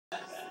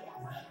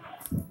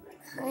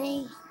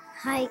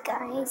Hi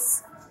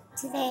guys.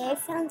 Today I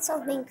found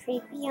something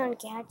creepy on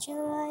Gadget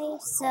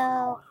Life,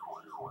 so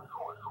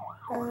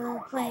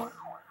wait.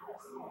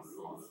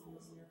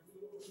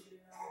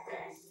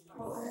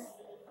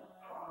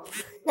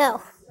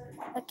 No.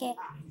 Okay.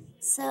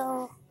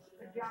 So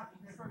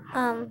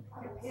um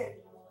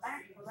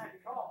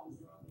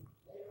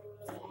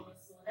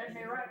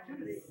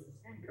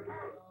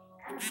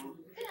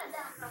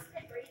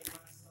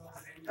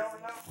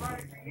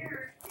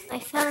I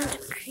found a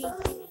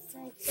creepy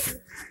thing.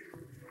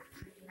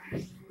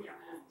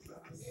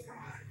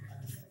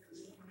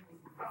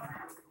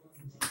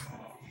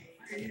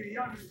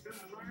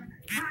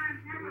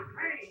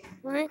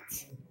 What?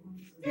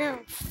 No.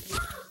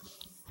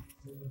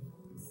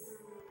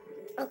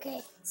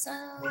 Okay, so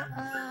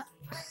I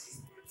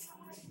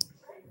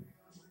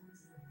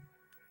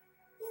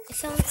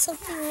found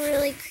something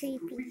really creepy.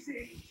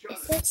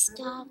 If it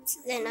stops,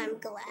 then I'm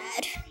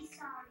glad.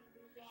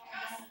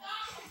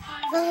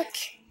 Look,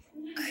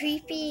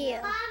 creepy.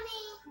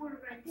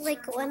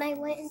 Like when I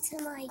went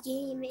into my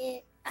game,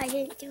 I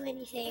didn't do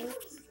anything.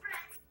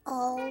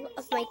 All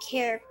of my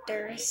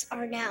characters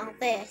are now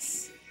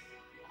this.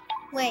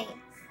 Wait,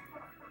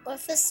 what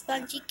if the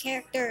Spongey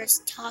character is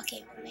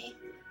talking to me?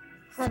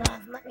 Hold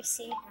on, let me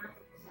see.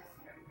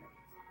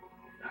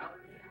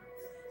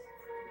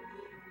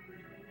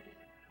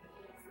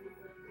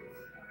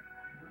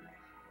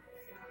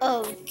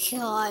 Oh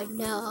god,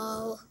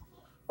 no.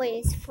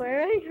 Wait, is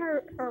Fleur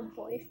her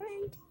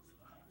boyfriend?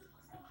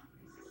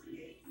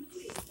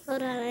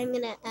 Hold on, I'm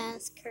gonna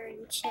ask her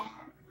in chat.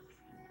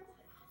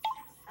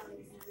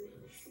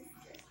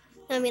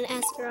 I'm gonna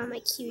ask her on my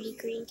cutie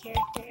green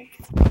character.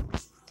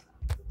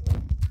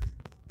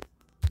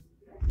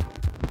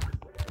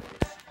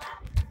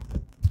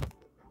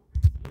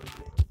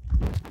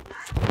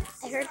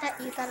 I heard that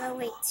you gotta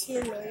wait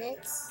 2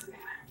 minutes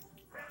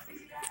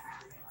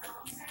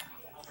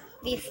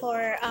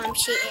before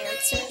she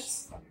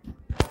answers.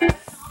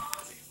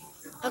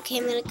 Okay,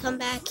 I'm gonna come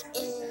back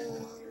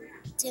in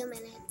 2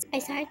 minutes. I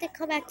started to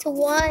come back to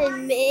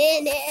 1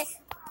 minute.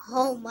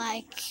 Oh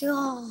my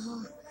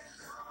god.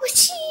 But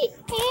she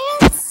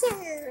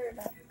answered.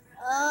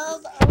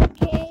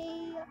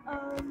 Okay.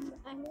 I'm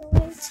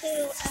going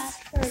to ask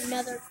her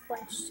another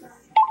question.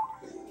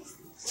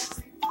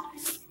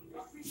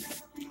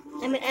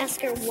 I'm gonna ask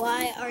her,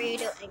 why are you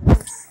doing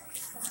this?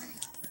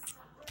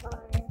 Why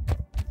are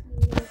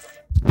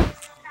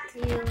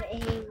you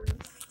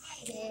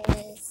doing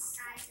this?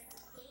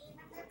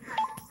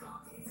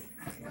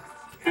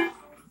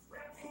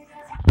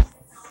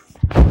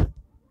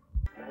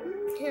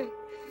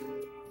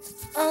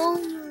 Oh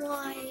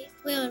my,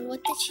 wait,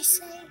 what did she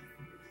say?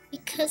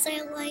 Because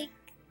why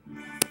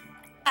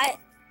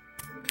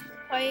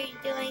are you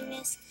doing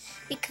this?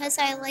 Because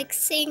I like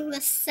seeing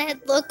the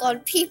sad look on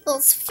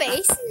people's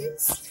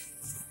faces.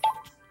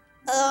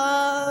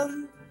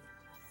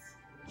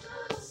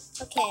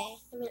 Okay,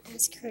 I'm gonna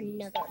ask her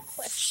another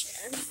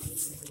question.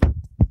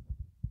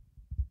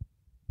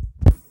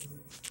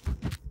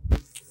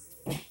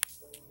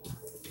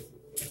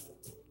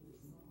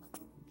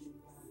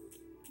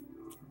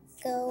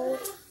 Go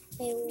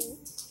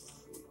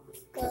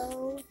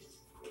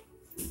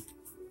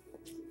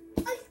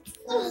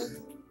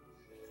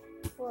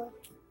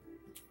for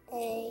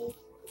a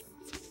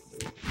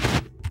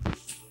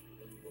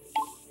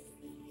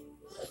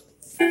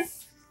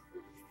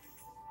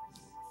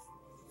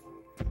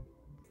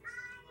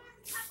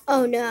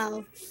Oh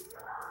no.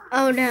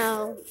 Oh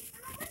no.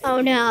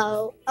 Oh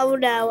no. Oh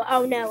no.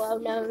 Oh no. Oh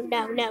no.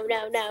 No, no,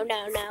 no, no,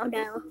 no, no,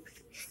 no.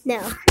 No.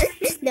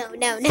 No,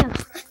 no, no.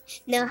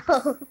 No.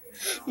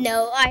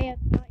 No, I am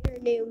not your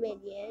new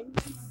minion.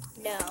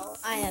 No,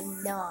 I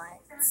am not.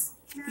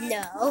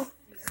 No.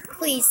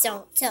 Please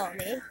don't tell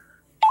me.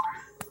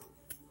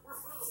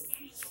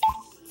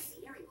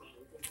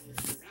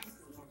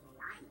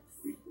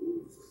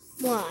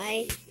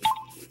 Why?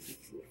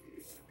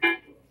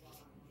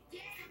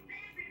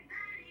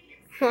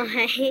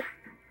 Why?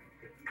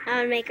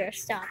 I'll make her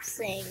stop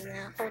saying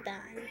that. Hold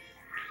on.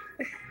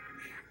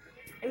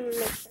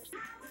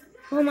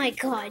 Oh my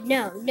god,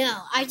 no,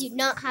 no. I do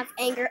not have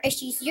anger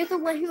issues. You're the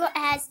one who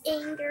has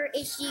anger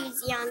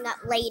issues, young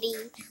lady.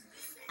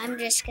 I'm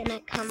just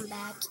gonna come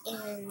back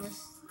in,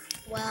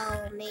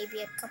 well, maybe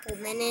a couple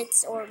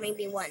minutes or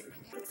maybe 1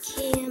 minute.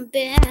 Okay, I'm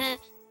back.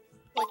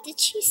 What did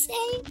she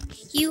say?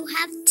 You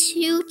have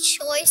 2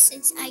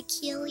 choices. I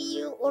kill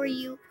you or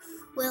you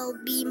will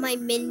be my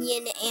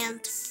minion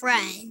and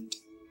friend.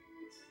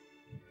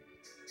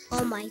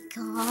 Oh my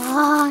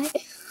god.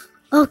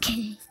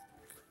 Okay.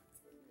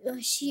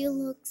 She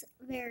looks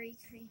very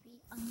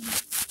creepy.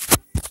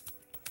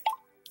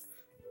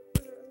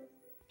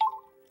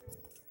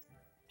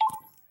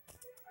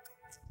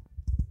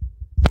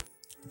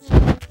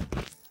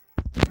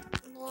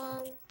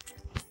 Long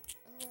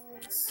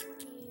as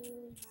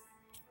you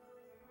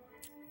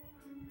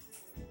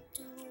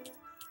don't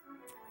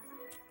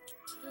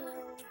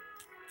kill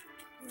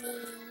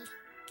me,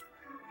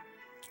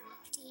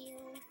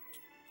 dear.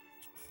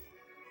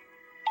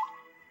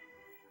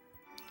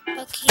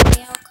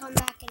 Okay, I'll come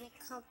back in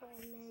a couple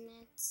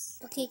minutes.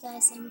 Okay,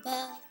 guys, I'm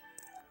back.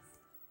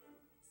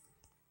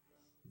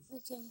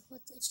 Okay,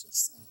 what did she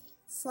say?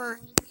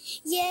 Fine.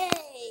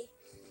 Yay!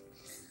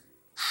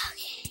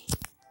 Okay.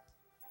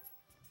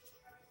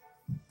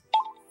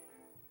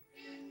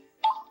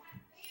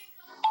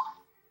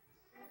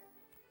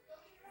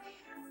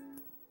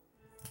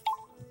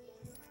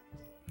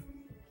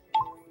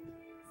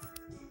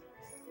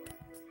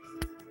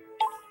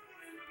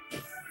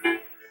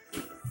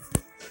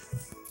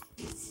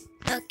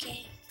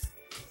 Okay.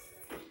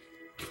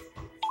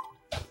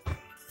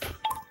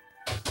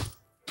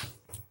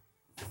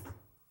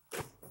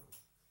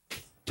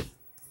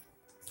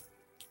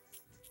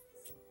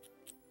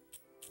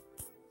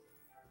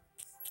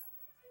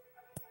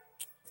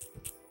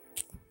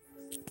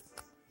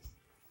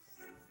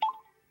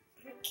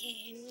 Okay,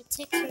 and the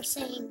text her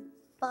saying,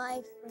 bye,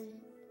 friend.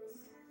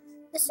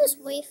 This is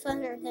way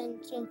funner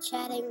than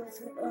chatting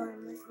with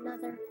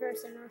another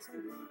person or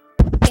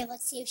something. Okay,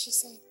 let's see if she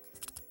said.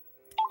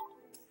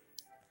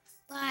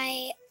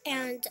 Bye,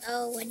 and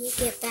oh, when you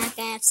get back,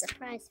 I have a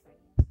surprise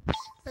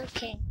for you.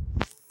 Okay.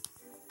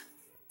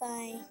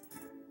 Bye.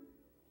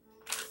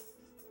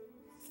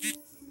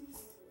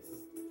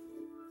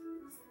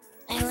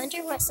 I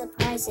wonder what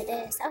surprise it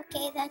is.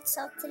 Okay, that's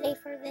all today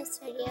for this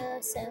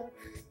video, so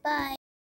bye.